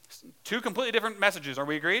 Two completely different messages. Are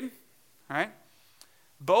we agreed? All right?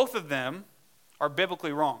 Both of them are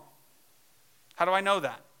biblically wrong. How do I know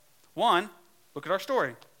that? One, look at our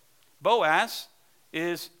story. Boaz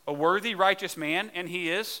is a worthy, righteous man, and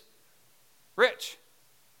he is rich.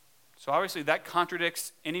 So obviously that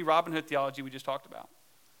contradicts any Robin Hood theology we just talked about.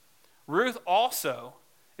 Ruth also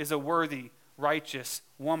is a worthy, righteous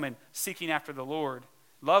woman seeking after the Lord,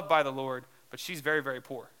 loved by the Lord, but she's very, very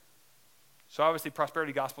poor. So obviously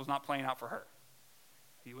prosperity gospel is not playing out for her.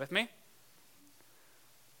 Are you with me?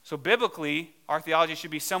 So biblically, our theology should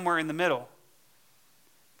be somewhere in the middle.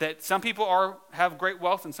 That some people have great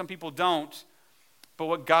wealth and some people don't, but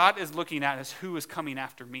what God is looking at is who is coming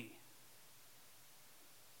after me.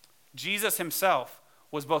 Jesus himself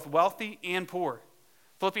was both wealthy and poor.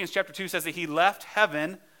 Philippians chapter 2 says that he left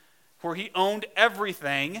heaven where he owned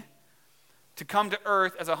everything to come to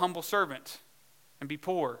earth as a humble servant and be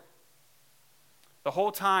poor. The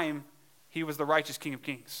whole time he was the righteous King of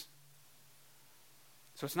Kings.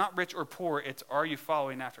 So it's not rich or poor, it's are you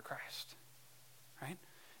following after Christ? Right?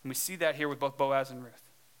 And we see that here with both Boaz and Ruth.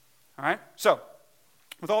 All right? So,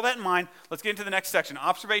 with all that in mind, let's get into the next section,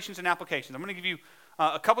 observations and applications. I'm going to give you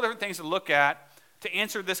a couple different things to look at to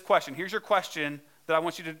answer this question. Here's your question that I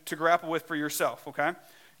want you to grapple with for yourself, okay?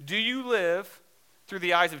 Do you live through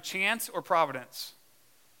the eyes of chance or providence?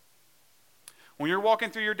 When you're walking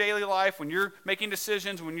through your daily life, when you're making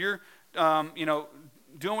decisions, when you're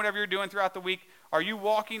doing whatever you're doing throughout the week, are you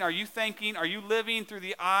walking, are you thinking, are you living through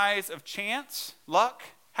the eyes of chance, luck,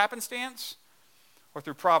 happenstance, or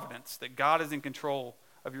through providence, that God is in control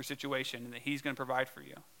of your situation and that he's going to provide for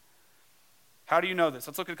you? How do you know this?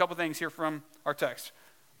 Let's look at a couple things here from our text.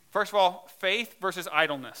 First of all, faith versus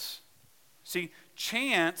idleness. See,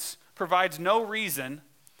 chance provides no reason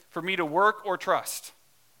for me to work or trust.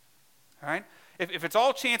 All right? If it's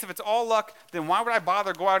all chance, if it's all luck, then why would I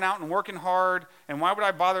bother going out and working hard? And why would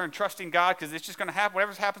I bother and trusting God? Because it's just going to happen.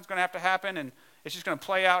 Whatever happens is going to have to happen, and it's just going to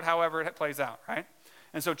play out however it plays out, right?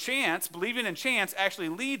 And so chance, believing in chance, actually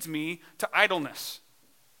leads me to idleness,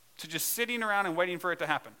 to just sitting around and waiting for it to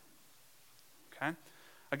happen. Okay?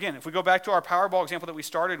 Again, if we go back to our Powerball example that we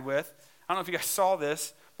started with, I don't know if you guys saw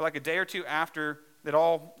this, but like a day or two after it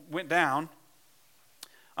all went down,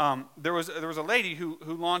 there was a lady who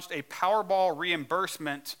launched a Powerball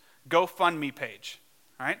reimbursement GoFundMe page.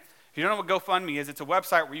 All right? If you don't know what GoFundMe is, it's a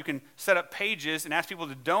website where you can set up pages and ask people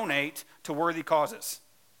to donate to worthy causes.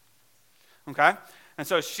 Okay? And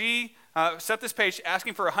so she set this page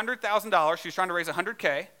asking for $100,000. She was trying to raise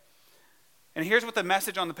 $100K. And here's what the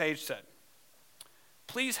message on the page said.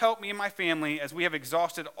 Please help me and my family as we have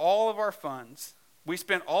exhausted all of our funds. We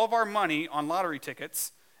spent all of our money on lottery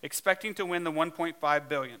tickets expecting to win the $1.5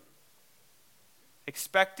 billion.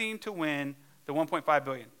 Expecting to win the $1.5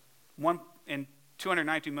 billion. 1 in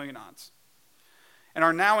 292 million odds. And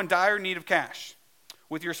are now in dire need of cash.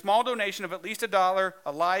 With your small donation of at least $1,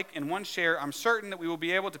 a like, and 1 share, I'm certain that we will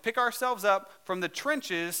be able to pick ourselves up from the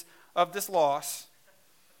trenches of this loss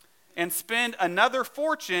and spend another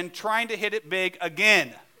fortune trying to hit it big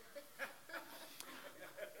again.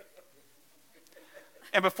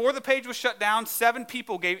 And before the page was shut down, 7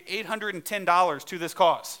 people gave $810 to this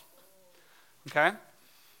cause. Okay?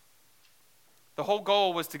 The whole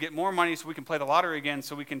goal was to get more money so we can play the lottery again,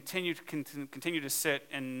 so we continue to sit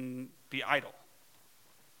and be idle.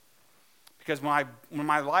 Because when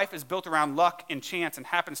my life is built around luck and chance and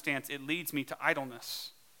happenstance, it leads me to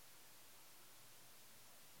idleness.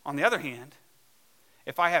 On the other hand,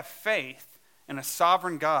 if I have faith in a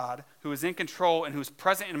sovereign God who is in control and who is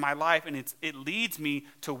present in my life, and it leads me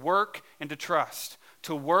to work and to trust,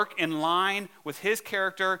 to work in line with his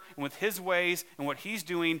character and with his ways and what he's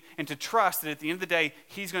doing, and to trust that at the end of the day,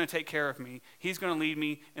 he's going to take care of me. He's going to lead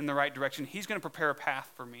me in the right direction. He's going to prepare a path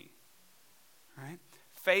for me. All right?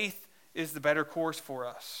 Faith is the better course for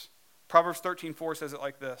us. Proverbs 13:4 says it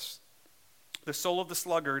like this. The soul of the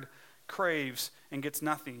sluggard craves and gets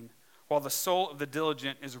nothing, while the soul of the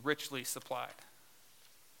diligent is richly supplied.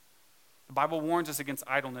 The Bible warns us against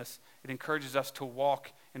idleness. It encourages us to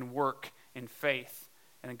walk and work in faith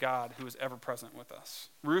in a God who is ever present with us.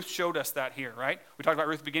 Ruth showed us that here, right? We talked about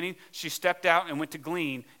Ruth at the beginning. She stepped out and went to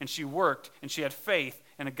glean, and she worked, and she had faith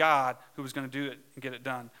in a God who was going to do it and get it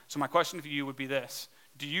done. So my question for you would be this.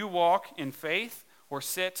 Do you walk in faith or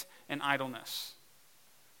sit in idleness?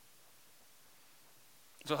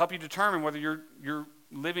 So it'll help you determine whether you're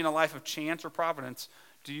living a life of chance or providence.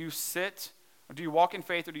 Do you walk in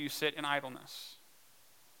faith or do you sit in idleness?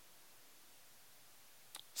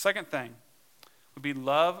 Second thing would be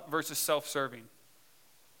love versus self-serving.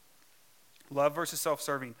 Love versus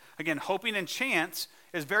self-serving. Again, hoping and chance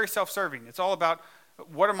is very self-serving. It's all about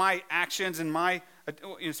what are my actions and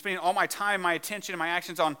spending all my time, my attention, and my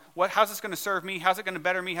actions on how's this going to serve me? How's it going to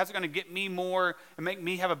better me? How's it going to get me more and make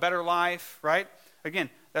me have a better life, right? Again,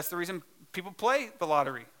 that's the reason people play the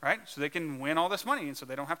lottery, right? So they can win all this money, and so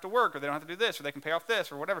they don't have to work, or they don't have to do this, or they can pay off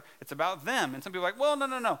this, or whatever. It's about them. And some people are like, well,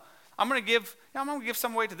 no. I'm going to give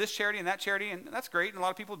some away to this charity and that charity, and that's great, and a lot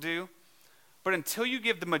of people do. But until you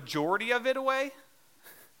give the majority of it away,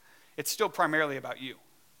 it's still primarily about you,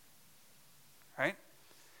 right?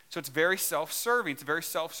 So it's very self-serving. It's a very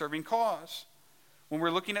self-serving cause. When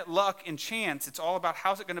we're looking at luck and chance, it's all about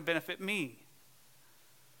how's it going to benefit me.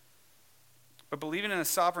 But believing in a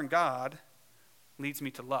sovereign God leads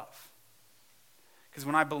me to love. Because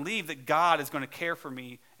when I believe that God is going to care for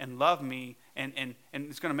me and love me and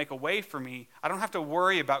is going to make a way for me, I don't have to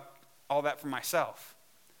worry about all that for myself.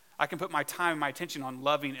 I can put my time and my attention on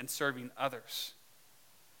loving and serving others.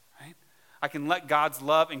 Right? I can let God's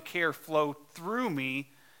love and care flow through me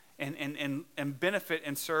and benefit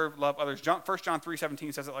and love others. 1 John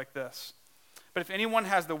 3:17 says it like this. But if anyone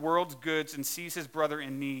has the world's goods and sees his brother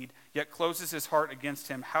in need, yet closes his heart against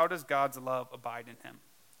him, how does God's love abide in him?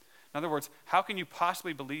 In other words, how can you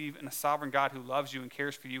possibly believe in a sovereign God who loves you and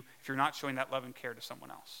cares for you if you're not showing that love and care to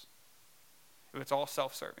someone else? If it's all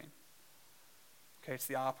self-serving. Okay, it's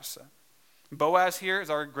the opposite. Boaz here is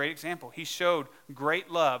our great example. He showed great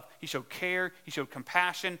love. He showed care. He showed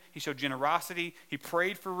compassion. He showed generosity. He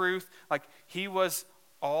prayed for Ruth. Like, he was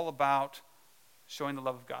all about showing the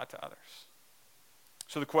love of God to others.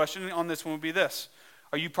 So the question on this one would be this.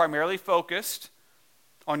 Are you primarily focused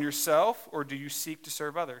on yourself, or do you seek to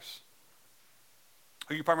serve others?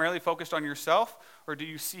 Are you primarily focused on yourself, or do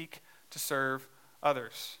you seek to serve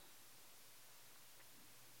others?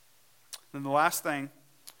 Then the last thing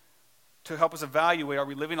to help us evaluate, are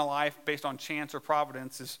we living a life based on chance or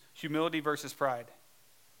providence, is humility versus pride.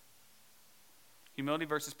 Humility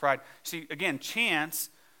versus pride. See, again,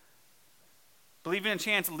 believing in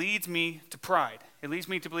chance leads me to pride. It leads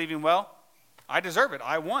me to believing, well, I deserve it.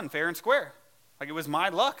 I won fair and square. Like, it was my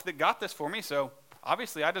luck that got this for me, so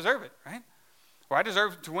obviously I deserve it, right? Or I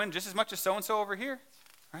deserve to win just as much as so-and-so over here,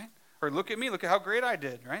 right? Or look at me, look at how great I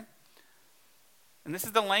did, right? And this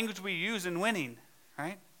is the language we use in winning,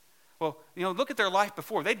 right? Well, look at their life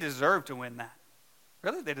before. They deserve to win that.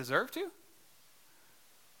 Really? They deserve to?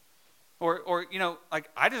 Or like,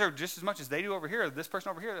 I deserve just as much as they do over here. This person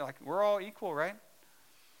over here, like, we're all equal, right?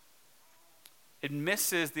 It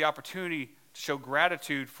misses the opportunity to show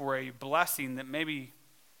gratitude for a blessing that maybe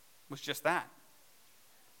was just that.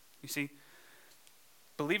 You see,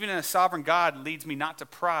 believing in a sovereign God leads me not to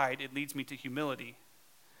pride, it leads me to humility.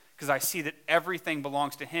 Because I see that everything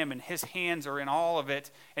belongs to him, and his hands are in all of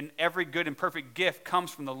it, and every good and perfect gift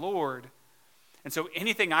comes from the Lord. And so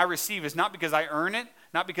anything I receive is not because I earn it,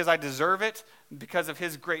 not because I deserve it, because of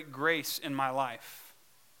his great grace in my life.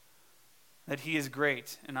 That he is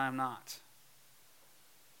great and I am not.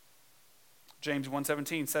 James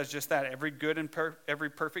 1:17 says just that. Every good and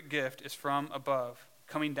every perfect gift is from above,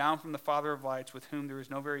 coming down from the Father of lights, with whom there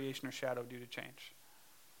is no variation or shadow due to change.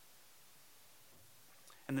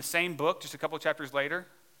 In the same book, just a couple of chapters later,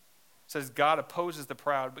 says God opposes the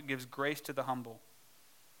proud but gives grace to the humble.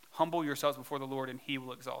 Humble yourselves before the Lord and he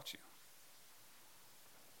will exalt you.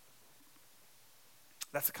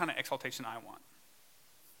 That's the kind of exaltation I want.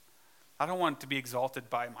 I don't want to be exalted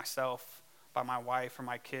by myself, by my wife or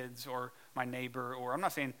my kids or my neighbor, or I'm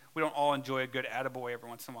not saying we don't all enjoy a good attaboy every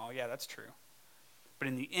once in a while. Yeah, that's true. But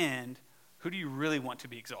in the end, who do you really want to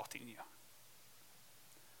be exalting you?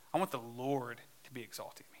 I want the Lord to be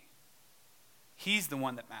exalting me. He's the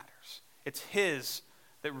one that matters. It's his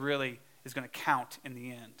that really is going to count in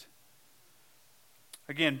the end.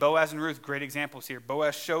 Again, Boaz and Ruth, great examples here.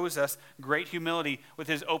 Boaz shows us great humility with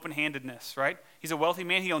his open-handedness, right? He's a wealthy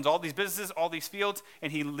man. He owns all these businesses, all these fields,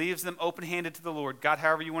 and he leaves them open-handed to the Lord. God,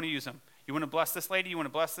 however you want to use them. You want to bless this lady? You want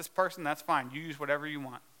to bless this person? That's fine. You use whatever you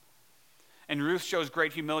want. And Ruth shows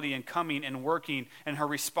great humility in coming and working, and her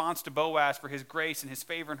response to Boaz for his grace and his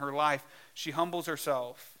favor in her life. She humbles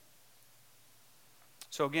herself.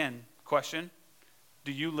 So again, question,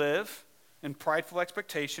 do you live in prideful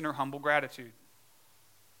expectation or humble gratitude?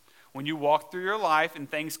 When you walk through your life and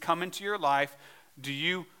things come into your life, do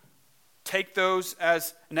you take those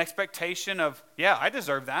as an expectation of, yeah, I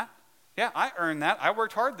deserve that. Yeah, I earned that. I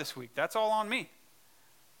worked hard this week. That's all on me.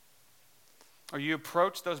 Or you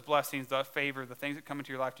approach those blessings, the favor, the things that come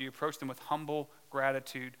into your life, do you approach them with humble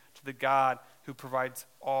gratitude to the God who provides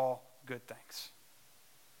all good things?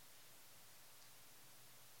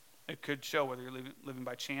 It could show whether you're living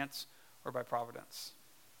by chance or by providence.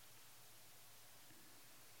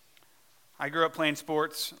 I grew up playing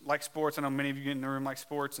sports, like sports. I know many of you in the room like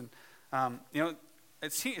sports. And,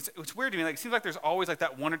 it's weird to me. Like, it seems like there's always like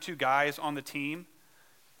that one or two guys on the team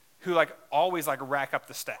who like always like rack up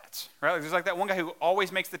the stats, right? Like, there's like that one guy who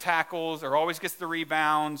always makes the tackles or always gets the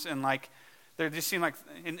rebounds, and like they just seem like.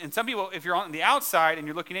 And some people, if you're on the outside and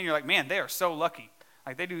you're looking in, you're like, man, they are so lucky.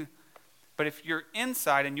 Like they do. But if you're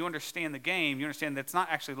inside and you understand the game, you understand that it's not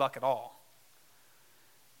actually luck at all.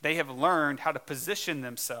 They have learned how to position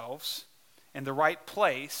themselves in the right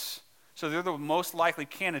place, so they're the most likely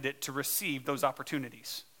candidate to receive those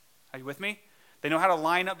opportunities. Are you with me? They know how to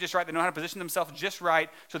line up just right. They know how to position themselves just right,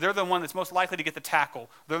 so they're the one that's most likely to get the tackle.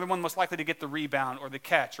 They're the one most likely to get the rebound or the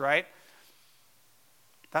catch, right?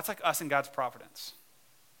 That's like us in God's providence.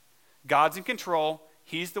 God's in control.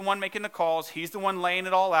 He's the one making the calls. He's the one laying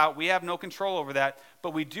it all out. We have no control over that,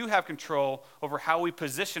 but we do have control over how we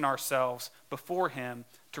position ourselves before him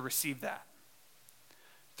to receive that.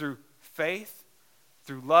 Through faith,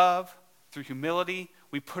 through love, through humility,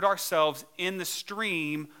 we put ourselves in the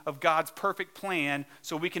stream of God's perfect plan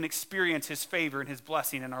so we can experience his favor and his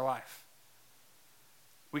blessing in our life.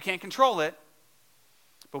 We can't control it,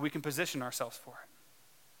 but we can position ourselves for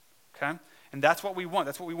it. Okay? And that's what we want.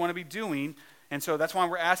 That's what we want to be doing. And so that's why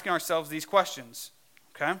we're asking ourselves these questions.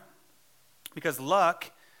 Okay? Because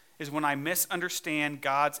luck is when I misunderstand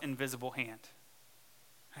God's invisible hand.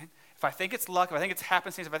 Right? If I think it's luck, if I think it's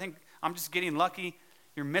happenstance, if I think I'm just getting lucky,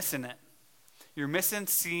 you're missing it. You're missing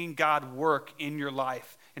seeing God work in your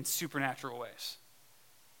life in supernatural ways.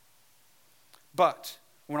 But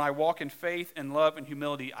when I walk in faith and love and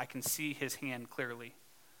humility, I can see his hand clearly.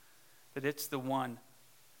 That it's the one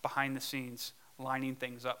behind the scenes lining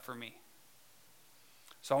things up for me.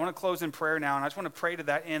 So I want to close in prayer now, and I just want to pray to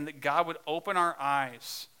that end that God would open our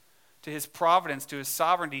eyes to his providence, to his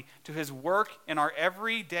sovereignty, to his work in our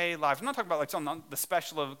everyday lives. I'm not talking about like on the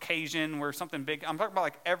special occasion where something big. I'm talking about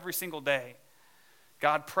like every single day.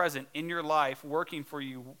 God present in your life, working for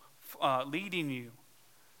you, leading you.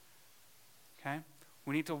 Okay?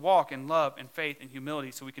 We need to walk in love and faith and humility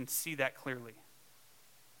so we can see that clearly.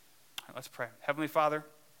 All right, let's pray. Heavenly Father,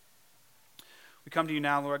 we come to you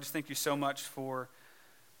now, Lord. I just thank you so much for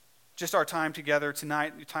just our time together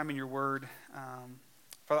tonight, your time in your word.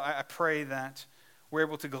 Father, I pray that we're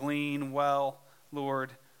able to glean well,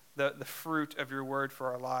 Lord, the fruit of your word for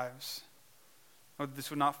our lives. Lord, this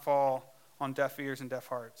would not fall on deaf ears and deaf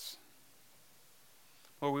hearts.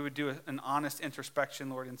 Lord, we would do an honest introspection,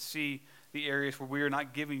 Lord, and see the areas where we are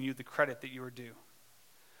not giving you the credit that you are due.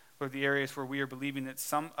 Lord, the areas where we are believing that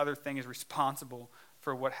some other thing is responsible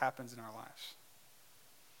for what happens in our lives.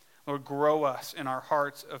 Lord, grow us in our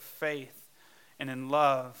hearts of faith and in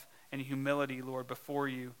love and humility, Lord, before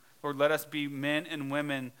you. Lord, let us be men and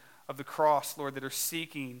women of the cross, Lord, that are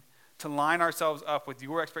seeking to line ourselves up with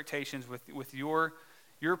your expectations, with your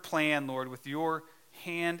plan, Lord, with your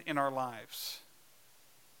hand in our lives,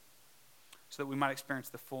 so that we might experience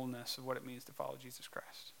the fullness of what it means to follow Jesus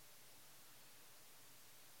Christ.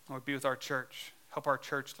 Lord, be with our church. Help our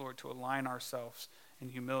church, Lord, to align ourselves in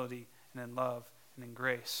humility and in love and in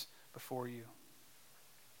grace before you.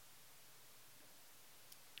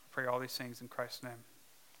 I pray all these things in Christ's name.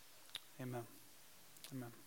 Amen. Amen.